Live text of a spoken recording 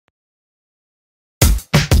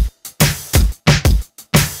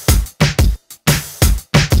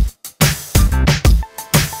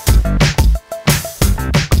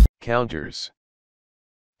Counters.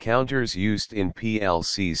 Counters used in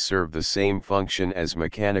PLCs serve the same function as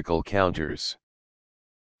mechanical counters.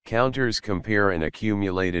 Counters compare an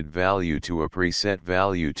accumulated value to a preset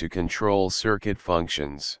value to control circuit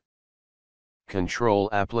functions. Control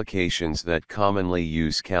applications that commonly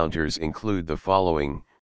use counters include the following: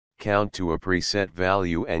 count to a preset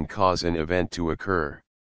value and cause an event to occur.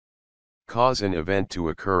 Cause an event to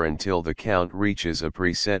occur until the count reaches a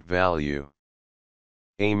preset value.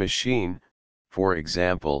 A machine, for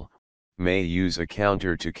example, may use a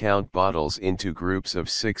counter to count bottles into groups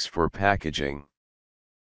of 6 for packaging.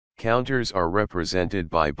 Counters are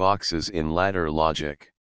represented by boxes in ladder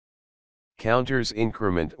logic. Counters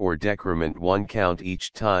increment or decrement one count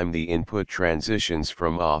each time the input transitions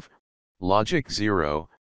from off, logic 0,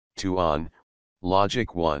 to on,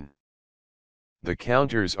 logic 1. The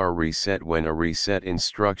counters are reset when a reset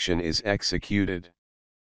instruction is executed.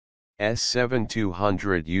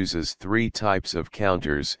 S7200 uses 3 types of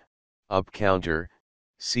counters: up counter,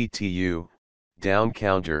 CTU, down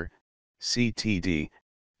counter, CTD,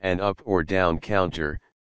 and up or down counter,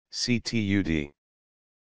 CTUD.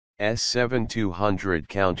 S7200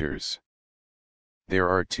 counters. There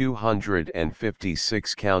are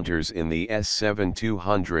 256 counters in the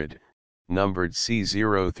S7200, numbered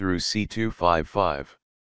C0 through C255.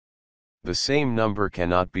 The same number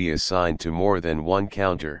cannot be assigned to more than one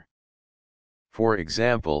counter. For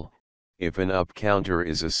example, if an up counter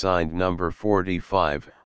is assigned number 45,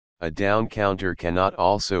 a down counter cannot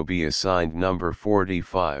also be assigned number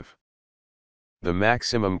 45. The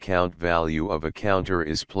maximum count value of a counter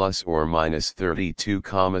is plus or minus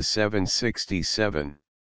 32,767.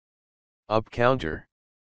 Up counter.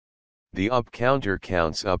 The up counter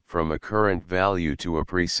counts up from a current value to a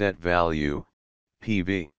preset value,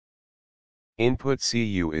 PV. Input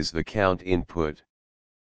CU is the count input.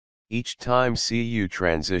 Each time CU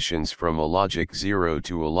transitions from a logic 0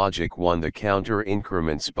 to a logic 1, the counter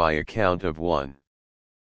increments by a count of 1.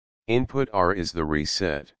 Input R is the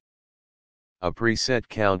reset. A preset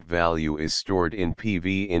count value is stored in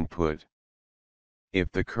PV input. If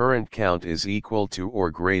the current count is equal to or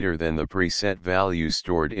greater than the preset value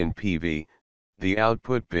stored in PV, the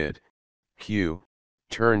output bit, Q,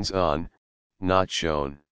 turns on, not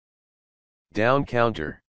shown. Down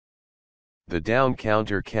counter. The down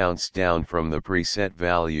counter counts down from the preset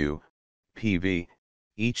value, PV,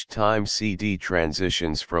 each time CD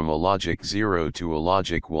transitions from a logic 0 to a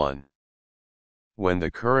logic 1. When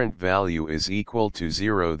the current value is equal to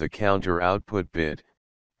 0, the counter output bit,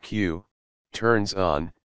 Q, turns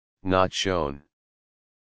on, not shown.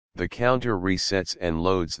 The counter resets and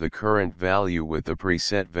loads the current value with the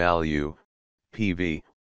preset value, PV,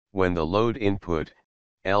 when the load input,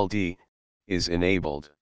 LD, is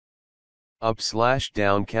enabled.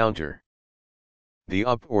 Up/down counter. The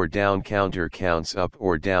up or down counter counts up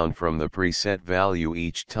or down from the preset value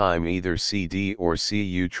each time either CD or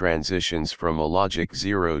CU transitions from a logic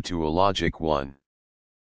 0 to a logic 1.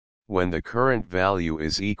 When the current value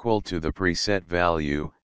is equal to the preset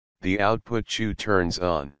value, the output Q turns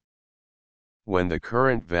on. When the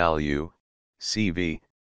current value, CV,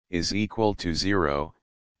 is equal to 0,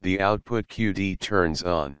 the output QD turns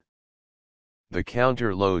on. The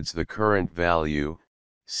counter loads the current value,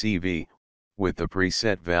 CV, with the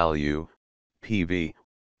preset value, PV,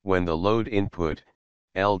 when the load input,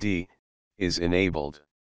 LD, is enabled.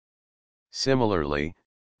 Similarly,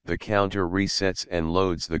 the counter resets and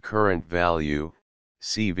loads the current value,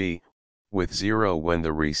 CV, with 0 when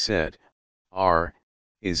the reset, R,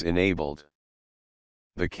 is enabled.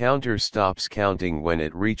 The counter stops counting when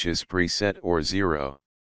it reaches preset or 0.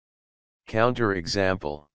 Counter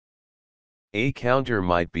example. A counter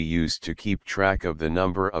might be used to keep track of the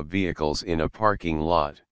number of vehicles in a parking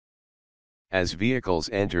lot. As vehicles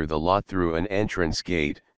enter the lot through an entrance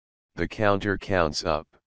gate, the counter counts up.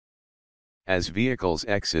 As vehicles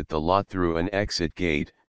exit the lot through an exit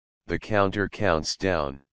gate, the counter counts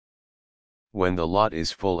down. When the lot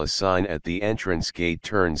is full, a sign at the entrance gate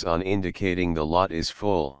turns on indicating the lot is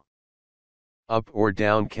full. Up or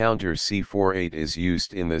down counter C48 is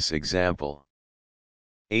used in this example.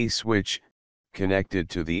 A switch, connected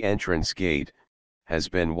to the entrance gate, has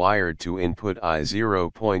been wired to input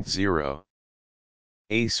I0.0.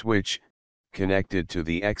 A switch, connected to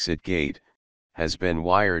the exit gate, has been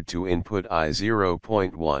wired to input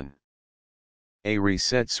I0.1. A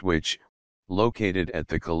reset switch, located at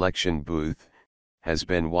the collection booth, has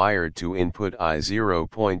been wired to input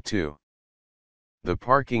I0.2. The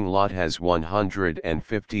parking lot has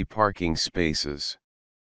 150 parking spaces.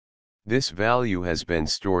 This value has been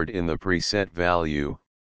stored in the preset value,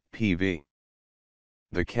 PV.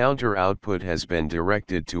 The counter output has been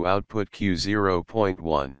directed to output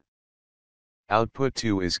Q0.1. Output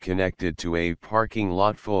 2 is connected to a parking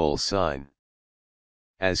lot full sign.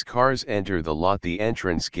 As cars enter the lot, the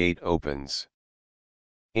entrance gate opens.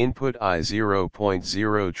 Input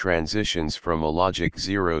I0.0 transitions from a logic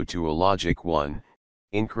 0 to a logic 1,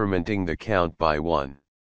 incrementing the count by 1.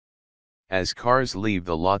 As cars leave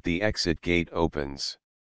the lot, the exit gate opens.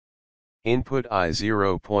 Input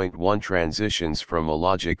I0.1 transitions from a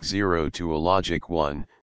logic 0 to a logic 1,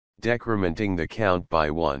 decrementing the count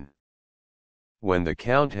by 1. When the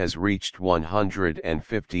count has reached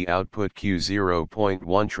 150, output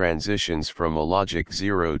Q0.1 transitions from a logic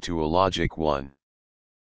 0 to a logic 1.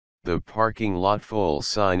 The parking lot full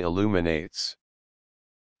sign illuminates.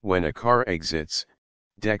 When a car exits,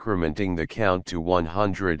 decrementing the count to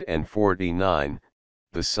 149,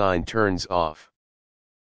 the sign turns off.